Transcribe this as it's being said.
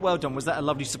Well done. Was that a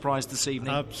lovely surprise this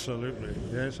evening? Absolutely,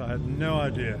 yes. I had no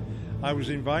idea. I was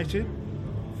invited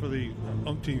for the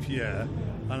umpteenth year,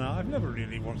 and I've never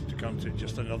really wanted to come to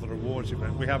just another awards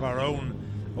event. We have our own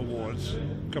awards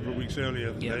a couple of weeks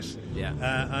earlier than this. Yeah.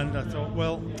 And I thought,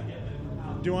 well,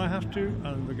 do I have to?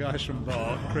 And the guys from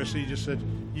Bar, Chris, he just said,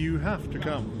 you have to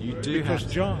come. You do because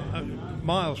have to.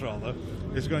 Miles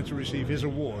is going to receive his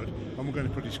award, and we're going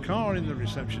to put his car in the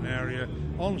reception area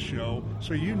on show,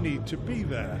 so you need to be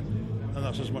there. And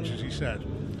that's as much as he said.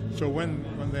 So when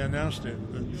they announced it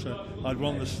that I'd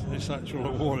won this actual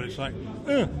award, it's like,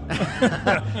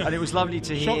 And it was lovely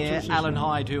to hear Alan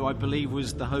Hyde, who I believe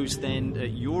was the host then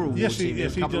at your awards,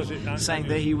 saying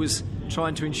that he was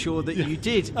trying to ensure that you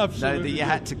did know that you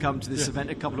had to come to this event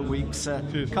a couple of weeks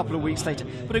later.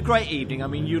 But a great evening. I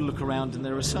mean, you look around and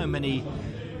there are so many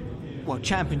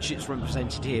championships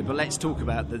represented here, but let's talk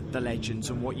about the legends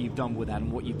and what you've done with that and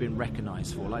what you've been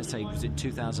recognised for. Like I say, was it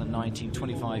 2019,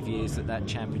 25 years that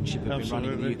championship has been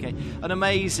running in the UK. An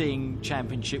amazing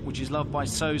championship which is loved by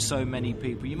so many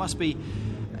people. You must be,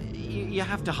 you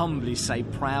have to humbly say,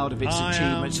 proud of its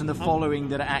achievements and the following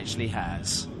that it actually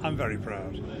has. I'm very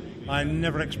proud. I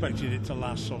never expected it to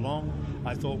last so long.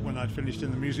 I thought when I'd finished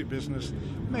in the music business,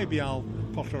 maybe I'll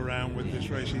potter around with this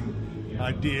racing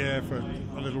idea for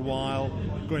a little while,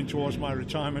 going towards my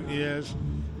retirement years,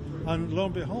 and lo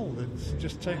and behold, it's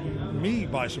just taken me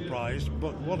by surprise.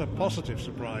 But what a positive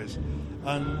surprise!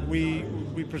 And we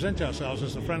present ourselves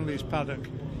as the friendliest paddock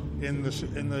in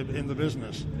the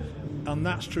business, and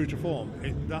that's true to form.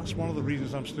 That's one of the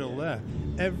reasons I'm still there.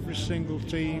 Every single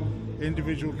team,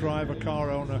 individual driver, car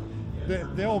owner,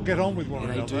 they all get on with one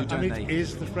another, and it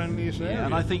is the friendliest area.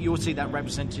 And I think you'll see that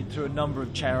represented through a number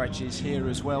of charities here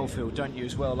as well, Phil, don't you,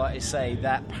 as well? Like I say,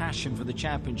 that passion for the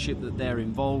championship that they're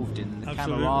involved in, the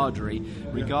camaraderie,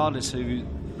 regardless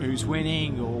who's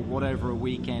winning or whatever a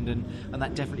weekend, and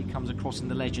that definitely comes across in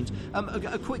the Legends.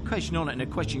 A quick question on it, and a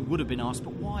question would have been asked,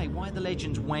 but why the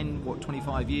Legends? When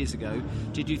 25 years ago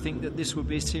did you think that this would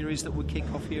be a series that would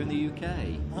kick off here in the UK?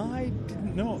 I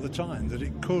didn't know at the time that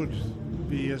it could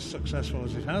be as successful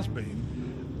as it has been.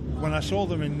 When I saw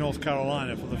them in North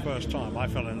Carolina for the first time, I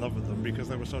fell in love with them because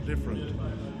they were so different,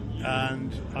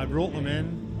 and I brought them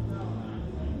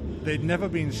in. They'd never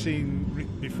been seen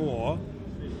before.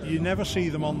 You never see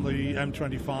them on the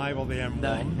M25 or the M1.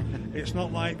 No. It's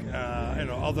not like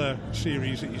other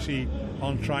series that you see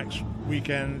on tracks week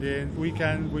in, week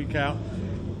out,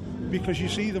 because you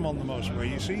see them on the motorway.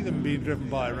 You see them being driven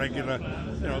by regular,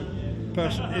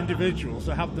 individuals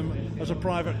that have them as a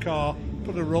private car,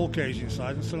 put a roll cage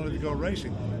inside, and suddenly they go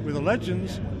racing. With the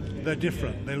Legends, they're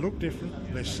different. They look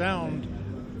different. Their sound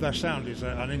is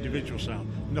an individual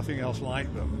sound. Nothing else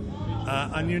like them,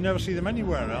 and you never see them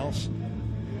anywhere else.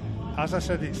 As I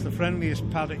said, it's the friendliest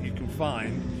paddock you can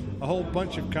find. A whole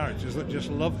bunch of characters that just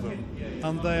love them,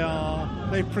 and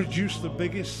they produce the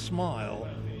biggest smile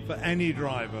for any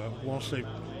driver once they've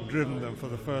driven them for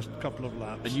the first couple of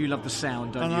laps. And you love the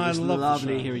sound, don't you? It's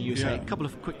lovely hearing you say. A couple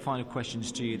of quick final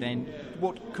questions to you then.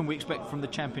 What can we expect from the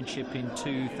championship in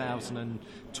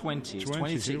 2020? It's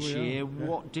 26th year.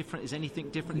 What different? Is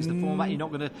anything different? Is the format? You're not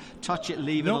going to touch it,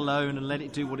 leave it alone, and let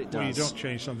it do what it does? Well, you don't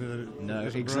change something that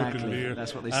isn't exactly. broken, do you?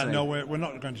 That's what they say. No, we're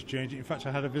not going to change it. In fact,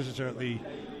 I had a visitor at the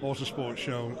Autosport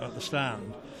show at the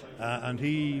stand, and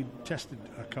he tested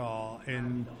a car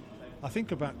in, I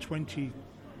think, about 20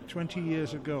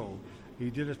 years ago. He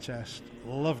did a test,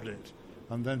 loved it,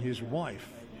 and then his wife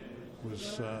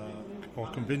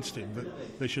convinced him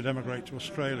that they should emigrate to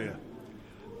Australia.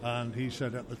 And he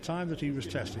said at the time that he was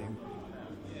testing,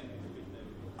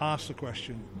 asked the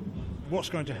question, what's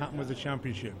going to happen with the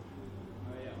championship?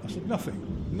 I said,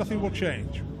 nothing will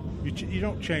change. You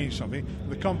don't change something.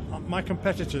 My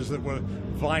competitors that were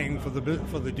vying for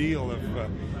the deal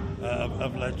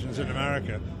of Legends in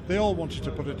America, they all wanted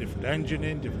to put a different engine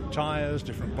in, different tyres,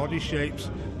 different body shapes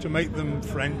to make them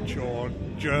French or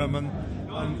German.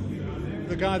 And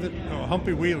the guy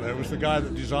Humpy Wheeler was the guy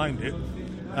that designed it.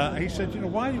 He said,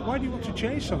 why do you want to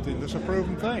change something that's a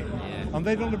proven thing? And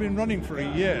they'd only been running for a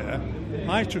year.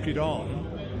 I took it on,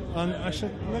 and I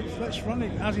said, let's run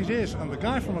it as it is. And the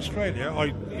guy from Australia,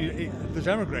 that's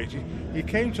emigrated, he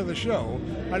came to the show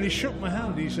and he shook my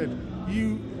hand. He said,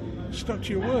 you stuck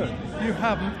to your word. You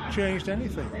haven't changed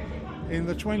anything. in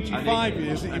the 25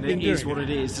 years that you've been doing it. And it is what it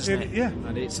is, isn't it? Yeah.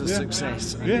 And it's a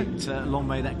success. And long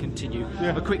may that continue.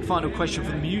 Yeah. A quick final question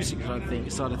for the music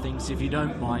side of things, if you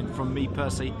don't mind, from me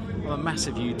personally. I'm a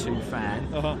massive U2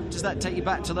 fan. Uh-huh. Does that take you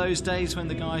back to those days when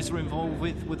the guys were involved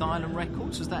with Island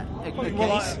Records? Was that a case?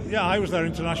 Well, I was their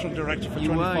international director for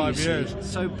 25 years.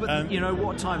 So, but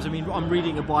what times? I mean, I'm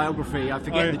reading a biography. I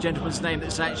forget the gentleman's name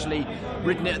that's actually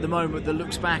written it at the moment, that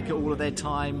looks back at all of their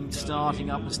time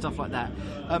starting up and stuff like that.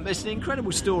 It's an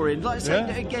incredible story. And like I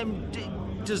say, again,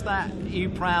 are you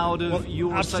proud of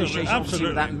your association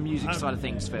with that music side of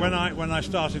things, Phil? When I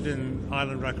started in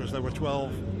Island Records, there were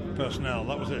 12 personnel.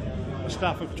 That was it, a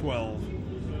staff of 12,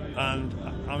 and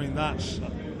I mean that's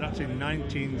in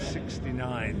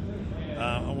 1969,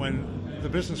 when the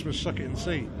business was suck it and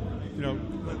see.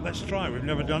 Let's try. We've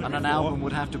never done it before. And an album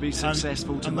would have to be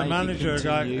successful to make it continue. And the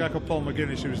manager, a guy called Paul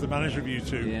McGuinness, who was the manager of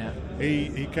U2,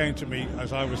 he came to me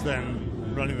as I was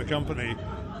then running the company.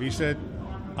 He said,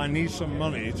 I need some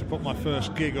money to put my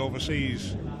first gig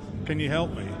overseas. Can you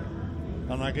help me?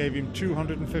 And I gave him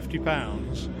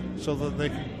 £250 so that they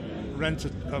could rent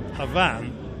a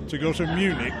van to go to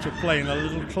Munich to play in a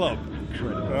little club.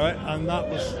 Incredible. Right? And that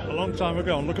was a long time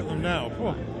ago, and look at them now.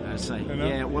 Oh,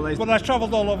 but I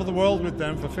travelled all over the world with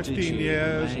them for 15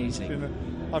 years. Amazing.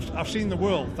 I've seen the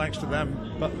world thanks to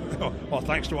them, but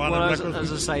thanks to Island Records.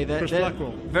 As I say, they're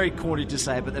very corny to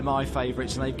say, but they're my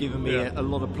favourites, and they've given me a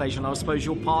lot of pleasure. And I suppose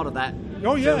you're part of that.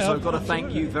 Oh yeah, so I've got to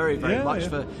thank you very, very much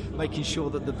for making sure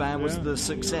that the band was the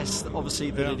success,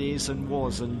 obviously, that it is and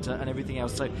was, and everything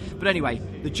else. So, but anyway,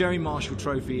 the Jerry Marshall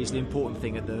Trophy is the important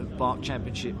thing at the Bach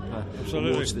Championship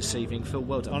Awards this evening. Phil,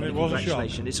 well done. And it was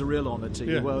congratulations. It's a real honour to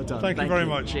you. Well done. Thank you very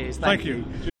much. Cheers. Thank you.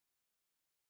 Cheers.